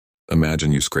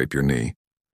Imagine you scrape your knee.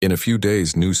 In a few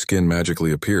days, new skin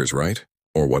magically appears, right?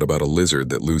 Or what about a lizard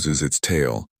that loses its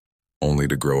tail, only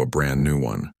to grow a brand new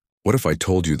one? What if I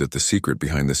told you that the secret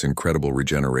behind this incredible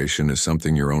regeneration is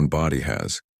something your own body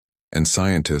has, and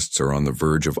scientists are on the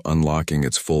verge of unlocking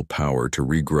its full power to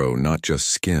regrow not just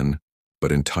skin,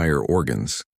 but entire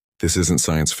organs? This isn't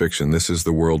science fiction, this is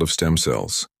the world of stem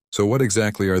cells. So what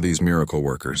exactly are these miracle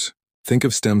workers? Think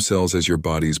of stem cells as your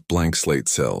body's blank slate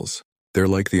cells. They're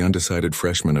like the undecided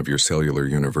freshmen of your cellular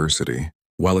university.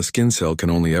 While a skin cell can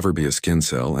only ever be a skin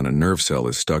cell and a nerve cell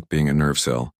is stuck being a nerve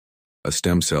cell, a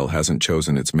stem cell hasn't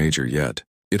chosen its major yet.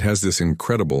 It has this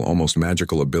incredible, almost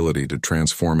magical ability to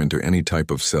transform into any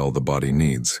type of cell the body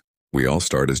needs. We all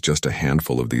start as just a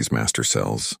handful of these master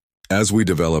cells. As we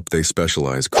develop, they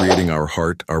specialize, creating our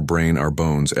heart, our brain, our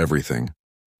bones, everything.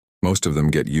 Most of them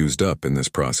get used up in this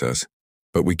process,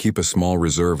 but we keep a small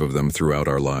reserve of them throughout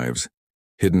our lives,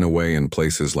 hidden away in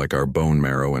places like our bone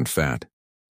marrow and fat.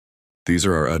 These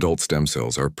are our adult stem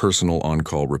cells, our personal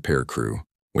on-call repair crew.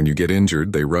 When you get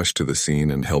injured, they rush to the scene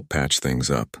and help patch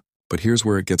things up. But here's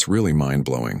where it gets really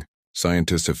mind-blowing.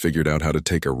 Scientists have figured out how to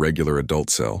take a regular adult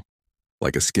cell,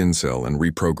 like a skin cell, and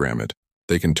reprogram it.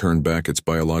 They can turn back its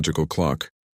biological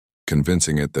clock,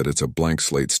 convincing it that it's a blank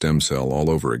slate stem cell all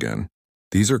over again.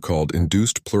 These are called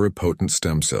induced pluripotent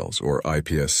stem cells, or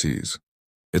iPSCs.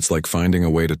 It's like finding a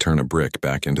way to turn a brick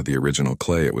back into the original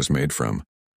clay it was made from,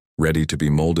 ready to be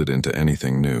molded into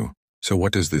anything new. So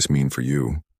what does this mean for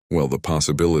you? Well, the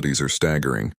possibilities are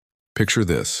staggering. Picture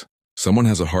this. Someone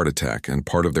has a heart attack and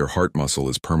part of their heart muscle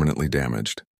is permanently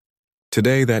damaged.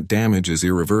 Today, that damage is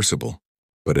irreversible.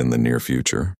 But in the near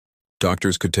future,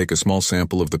 doctors could take a small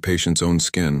sample of the patient's own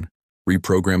skin,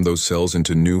 reprogram those cells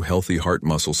into new healthy heart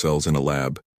muscle cells in a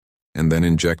lab, and then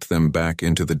inject them back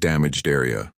into the damaged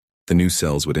area. The new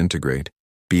cells would integrate,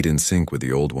 beat in sync with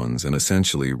the old ones, and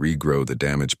essentially regrow the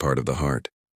damaged part of the heart.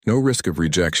 No risk of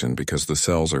rejection because the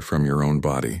cells are from your own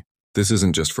body. This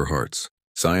isn't just for hearts.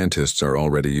 Scientists are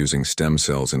already using stem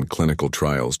cells in clinical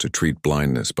trials to treat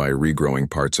blindness by regrowing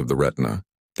parts of the retina.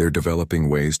 They're developing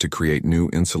ways to create new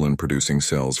insulin-producing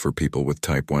cells for people with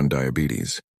type 1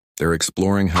 diabetes. They're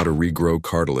exploring how to regrow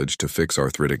cartilage to fix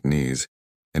arthritic knees,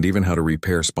 and even how to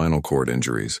repair spinal cord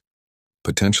injuries,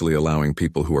 potentially allowing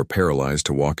people who are paralyzed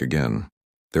to walk again.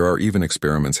 There are even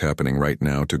experiments happening right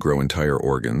now to grow entire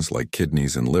organs, like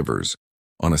kidneys and livers,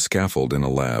 on a scaffold in a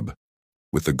lab,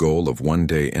 with the goal of one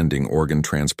day ending organ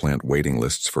transplant waiting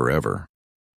lists forever.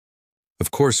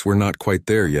 Of course, we're not quite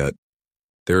there yet.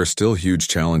 There are still huge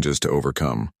challenges to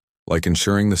overcome, like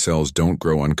ensuring the cells don't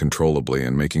grow uncontrollably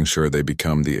and making sure they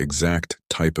become the exact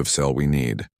type of cell we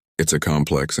need. It's a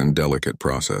complex and delicate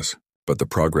process, but the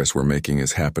progress we're making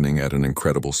is happening at an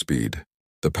incredible speed.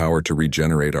 The power to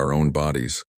regenerate our own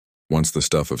bodies, once the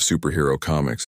stuff of superhero comics,